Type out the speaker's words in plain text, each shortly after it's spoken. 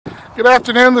Good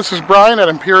afternoon, this is Brian at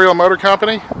Imperial Motor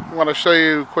Company. I want to show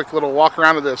you a quick little walk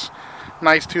around of this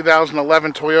nice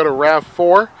 2011 Toyota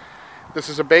RAV4. This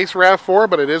is a base RAV4,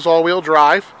 but it is all-wheel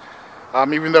drive.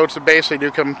 Even though it's a base, they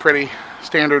do come pretty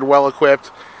standard,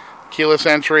 well-equipped. Keyless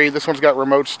entry. This one's got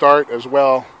remote start as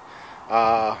well.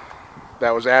 That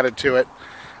was added to it.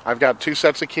 I've got 2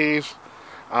 sets of keys.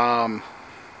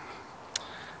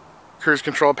 Cruise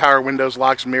control, power windows,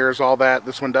 locks, mirrors, all that.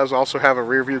 This one does also have a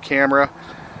rear view camera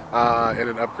and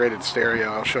an upgraded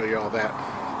stereo. I'll show you all that.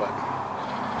 But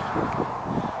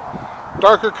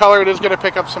darker color, it is going to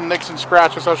pick up some nicks and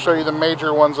scratches. I'll show you the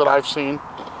major ones that I've seen.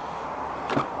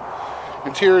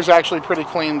 Interior is actually pretty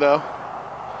clean though.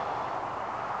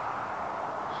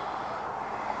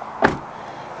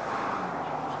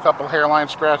 A couple hairline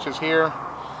scratches here. A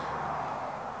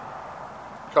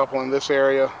couple in this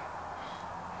area.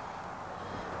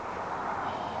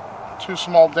 2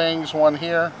 small dings, one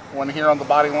here on the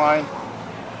body line.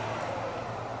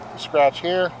 Scratch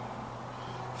here.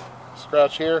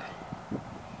 Scratch here.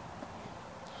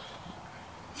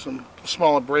 Some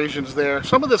small abrasions there.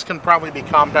 Some of this can probably be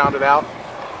compounded out.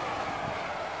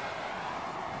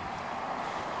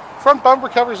 Front bumper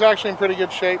cover is actually in pretty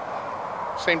good shape.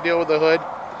 Same deal with the hood.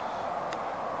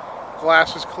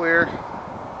 Glass is clear.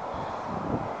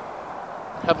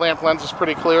 Headlamp lens is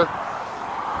pretty clear.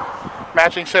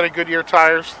 Matching set of Goodyear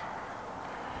tires.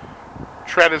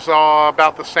 Tread is all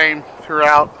about the same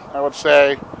throughout. I would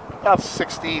say about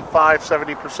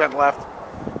 65–70% left,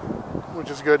 which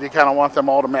is good. You kind of want them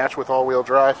all to match with all-wheel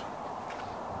drive.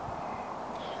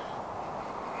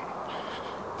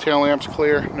 Tail lamp's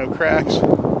clear, no cracks.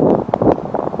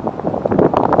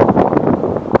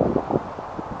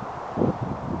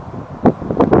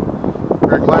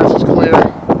 Rear glass is clear.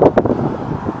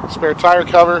 Spare tire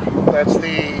cover, that's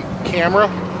the camera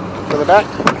for the back.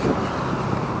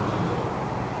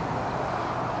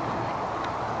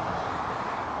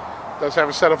 Does have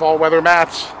a set of all-weather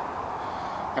mats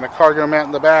and a cargo mat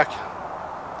in the back.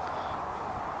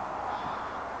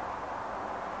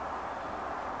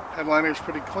 Headliner's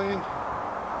pretty clean.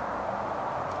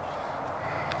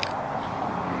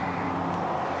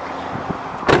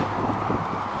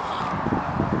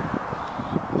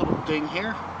 Little ding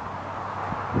here.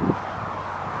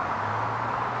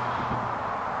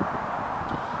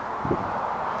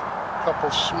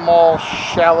 Couple small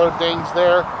shallow dings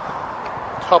there.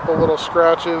 Couple little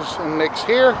scratches and nicks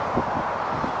here.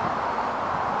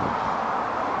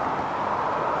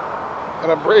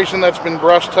 An abrasion that's been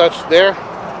brush touched there.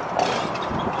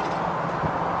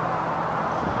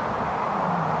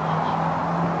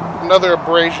 Another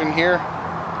abrasion here.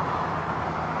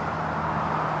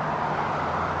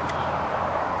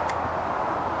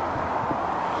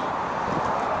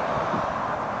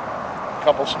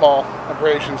 Couple small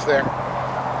abrasions there.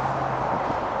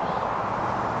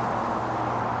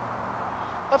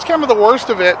 That's kind of the worst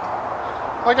of it.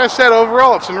 Like I said,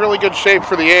 overall it's in really good shape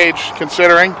for the age,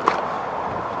 considering.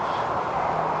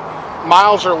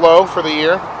 Miles are low for the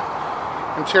year.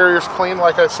 Interior's clean,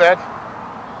 like I said.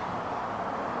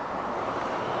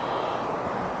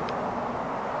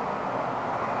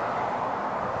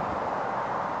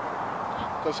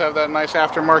 Does have that nice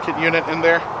aftermarket unit in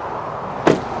there.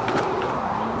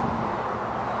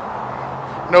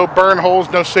 No burn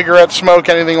holes, no cigarette smoke,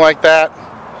 anything like that.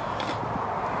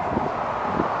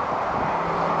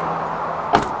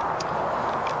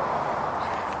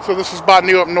 So this is bought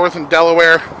new up north in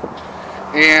Delaware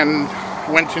and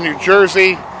went to New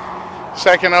Jersey.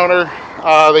 Second owner,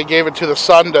 they gave it to the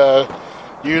son to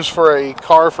use for a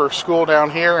car for school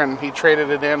down here, and he traded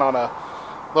it in on a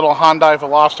little Hyundai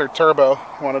Veloster Turbo.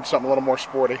 Wanted something a little more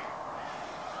sporty.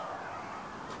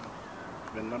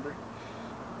 VIN number.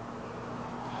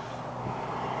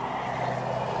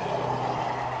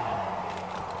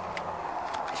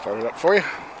 Start it up for you.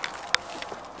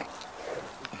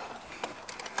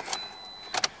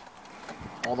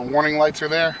 All the warning lights are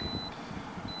there.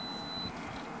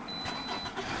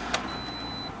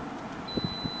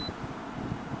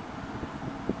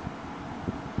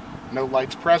 No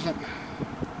lights present.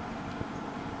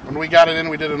 When we got it in,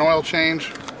 we did an oil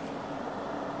change.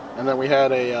 And then we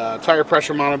had a tire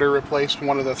pressure monitor replaced.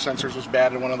 One of the sensors was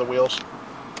bad in one of the wheels.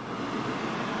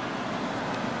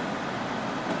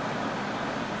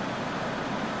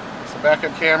 It's the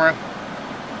backup camera.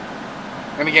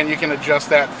 And again, you can adjust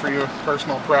that for your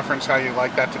personal preference, how you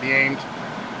like that to be aimed.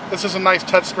 This is a nice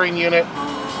touchscreen unit.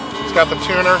 It's got the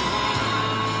tuner.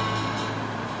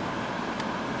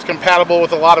 It's compatible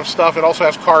with a lot of stuff. It also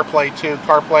has CarPlay too.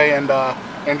 CarPlay and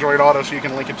Android Auto, so you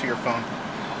can link it to your phone.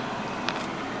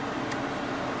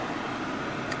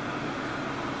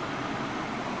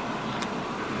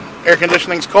 Air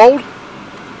conditioning's cold.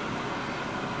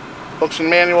 Books and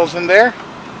manuals in there.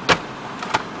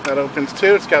 That opens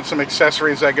too. It's got some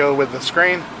accessories that go with the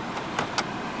screen.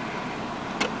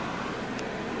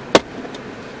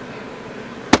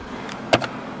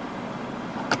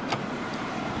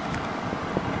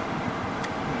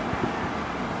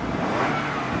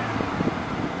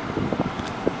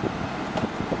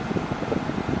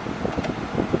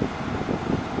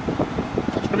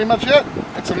 That's pretty much it.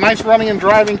 It's a nice running and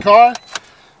driving car.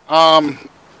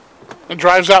 It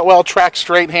drives out well, tracks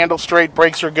straight, handles straight,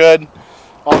 brakes are good,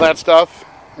 all that stuff.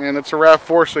 And it's a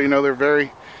RAV4, so you know they're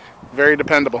very, very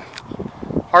dependable.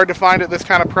 Hard to find at this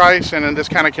kind of price and in this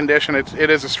kind of condition. It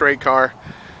is a straight car.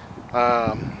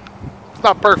 It's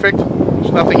not perfect,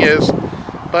 which nothing is,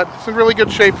 but it's in really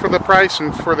good shape for the price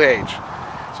and for the age.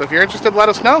 So if you're interested, let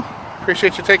us know.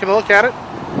 Appreciate you taking a look at it.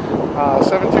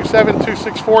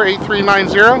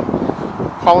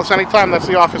 727-264-8390. Call us anytime. That's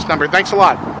the office number. Thanks a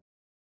lot.